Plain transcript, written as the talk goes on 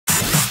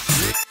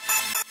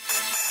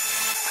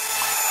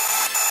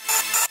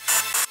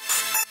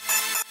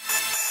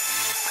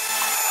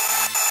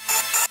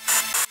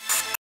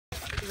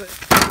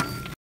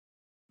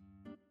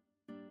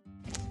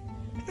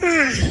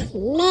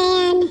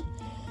man,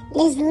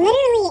 there's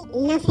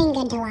literally nothing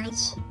good to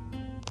watch.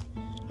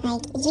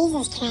 Like,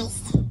 Jesus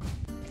Christ.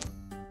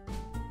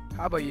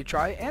 How about you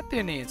try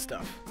Anthony and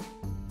stuff?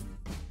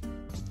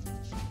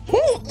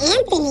 Who's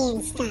Anthony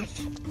and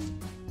stuff?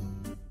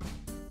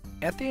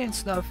 Anthony and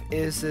Stuff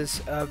is this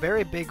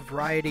very big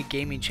variety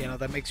gaming channel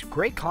that makes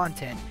great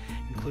content,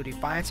 including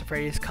Five Nights at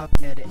Freddy's,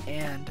 Cuphead,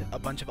 and a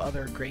bunch of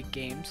other great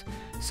games,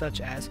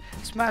 such as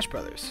Smash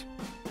Brothers.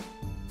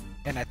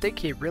 And I think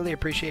he'd really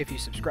appreciate if you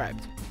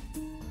subscribed.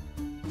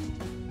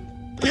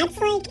 That's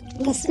like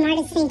the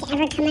smartest thing to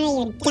ever come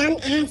out of your dumb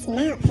ass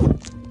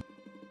mouth.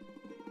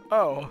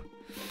 Oh.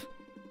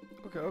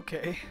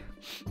 Okay.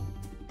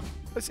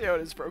 Let's see how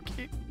it is,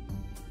 Brokey.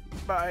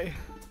 Bye.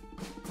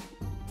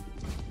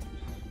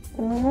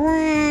 Wow.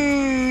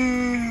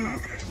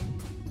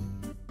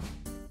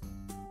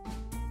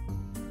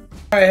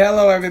 Alright,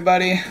 hello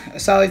everybody.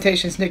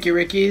 Salutations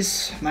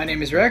NickieRickies. My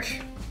name is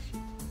Rick.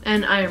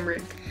 And I am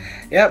Rick.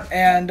 Yep,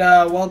 and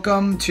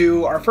welcome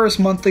to our first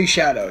monthly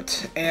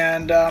shoutout.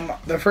 And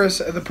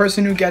the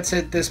person who gets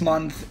it this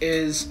month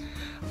is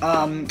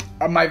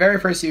my very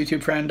first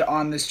YouTube friend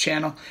on this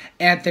channel,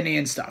 Anthony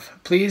and Stuff.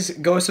 Please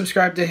go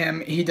subscribe to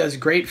him. He does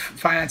great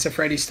Five Nights at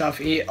Freddy's stuff.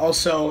 He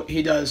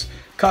does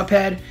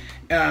Cuphead,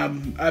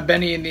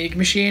 Benny and the Ink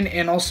Machine,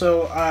 and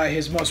also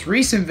his most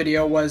recent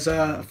video was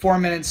a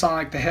 4-minute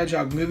Sonic the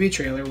Hedgehog movie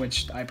trailer,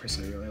 which I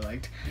personally really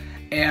liked.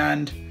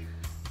 And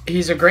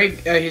he's a great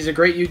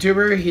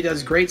YouTuber. He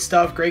does great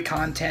stuff, great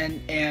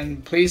content,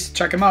 and please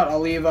check him out. I'll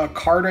leave a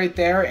card right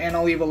there, and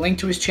I'll leave a link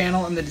to his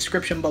channel in the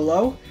description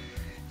below.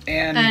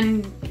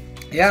 And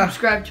yeah,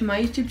 subscribe to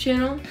my YouTube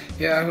channel.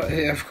 Yeah,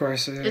 of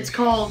course. It's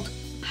called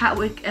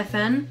Patwick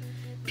FN,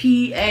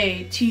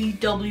 PATWICK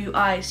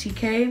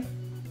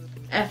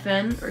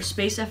FN or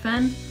space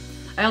FN.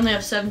 I only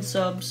have 7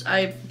 subs.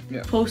 I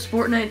post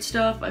Fortnite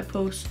stuff. I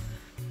post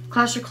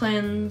Clash of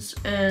Clans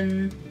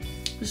and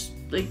just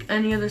like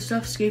any other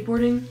stuff,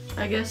 skateboarding,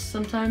 I guess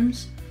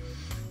sometimes.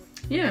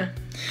 Yeah.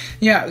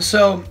 Yeah.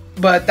 So,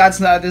 but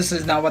this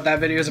is not what that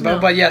video is about. No.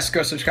 But yes,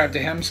 go subscribe to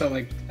him. So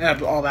like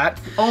all that.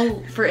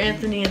 All for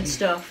Anthony and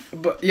stuff.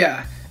 But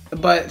yeah.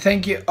 But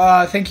thank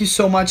you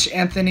so much,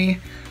 Anthony.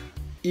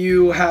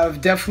 You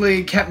have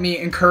definitely kept me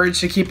encouraged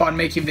to keep on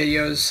making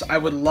videos. I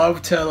would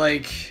love to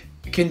like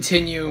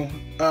continue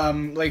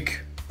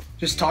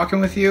just talking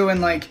with you,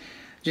 and like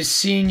just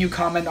seeing you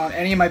comment on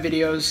any of my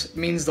videos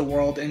means the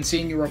world, and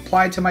seeing you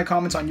reply to my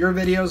comments on your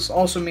videos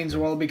also means the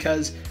world,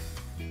 because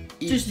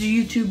just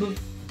the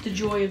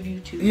joy of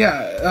YouTube.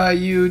 Yeah,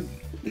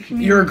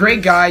 you're a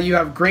great guy. You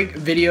have great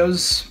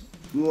videos.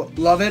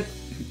 Love it.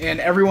 And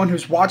everyone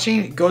who's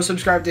watching, go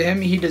subscribe to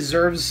him. He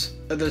deserves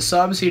the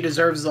subs. He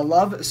deserves the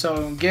love.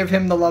 So give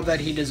him the love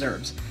that he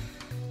deserves.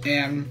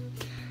 And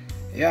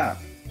yeah,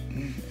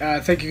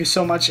 thank you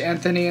so much,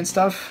 Anthony and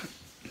Stuff.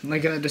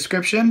 Link in the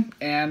description,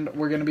 and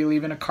we're gonna be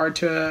leaving a card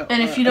to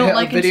and if you don't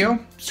like video,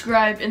 and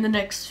subscribe in the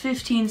next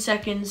 15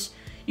 seconds,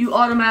 you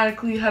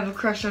automatically have a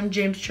crush on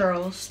James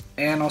Charles.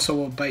 And also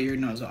we'll bite your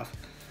nose off.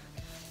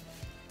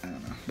 I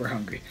don't know. We're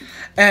hungry.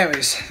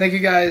 Anyways, thank you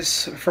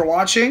guys for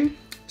watching.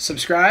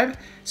 Subscribe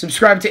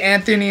to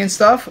Anthony and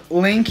Stuff.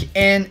 Link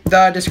in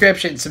the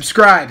description.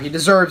 Subscribe. He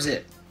deserves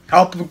it.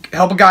 Help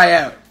a guy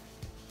out.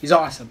 He's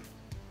awesome.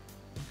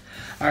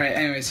 All right.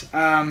 Anyways,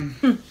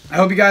 I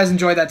hope you guys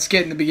enjoyed that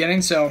skit in the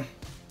beginning. So,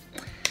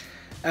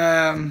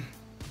 all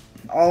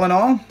in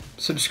all,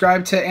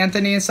 subscribe to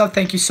Anthony and Stuff.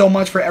 Thank you so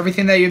much for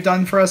everything that you've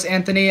done for us,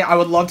 Anthony. I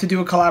would love to do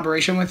a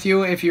collaboration with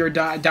you if you're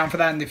down for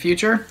that in the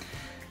future.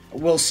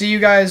 We'll see you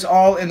guys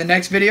all in the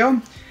next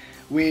video.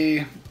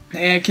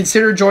 And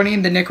consider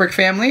joining the NICKRICK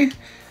family.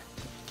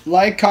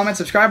 Like, comment,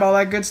 subscribe, all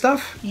that good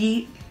stuff.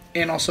 Yeet.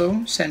 And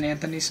also send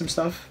Anthony some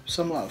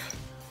love.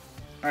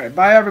 Alright,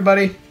 bye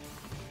everybody.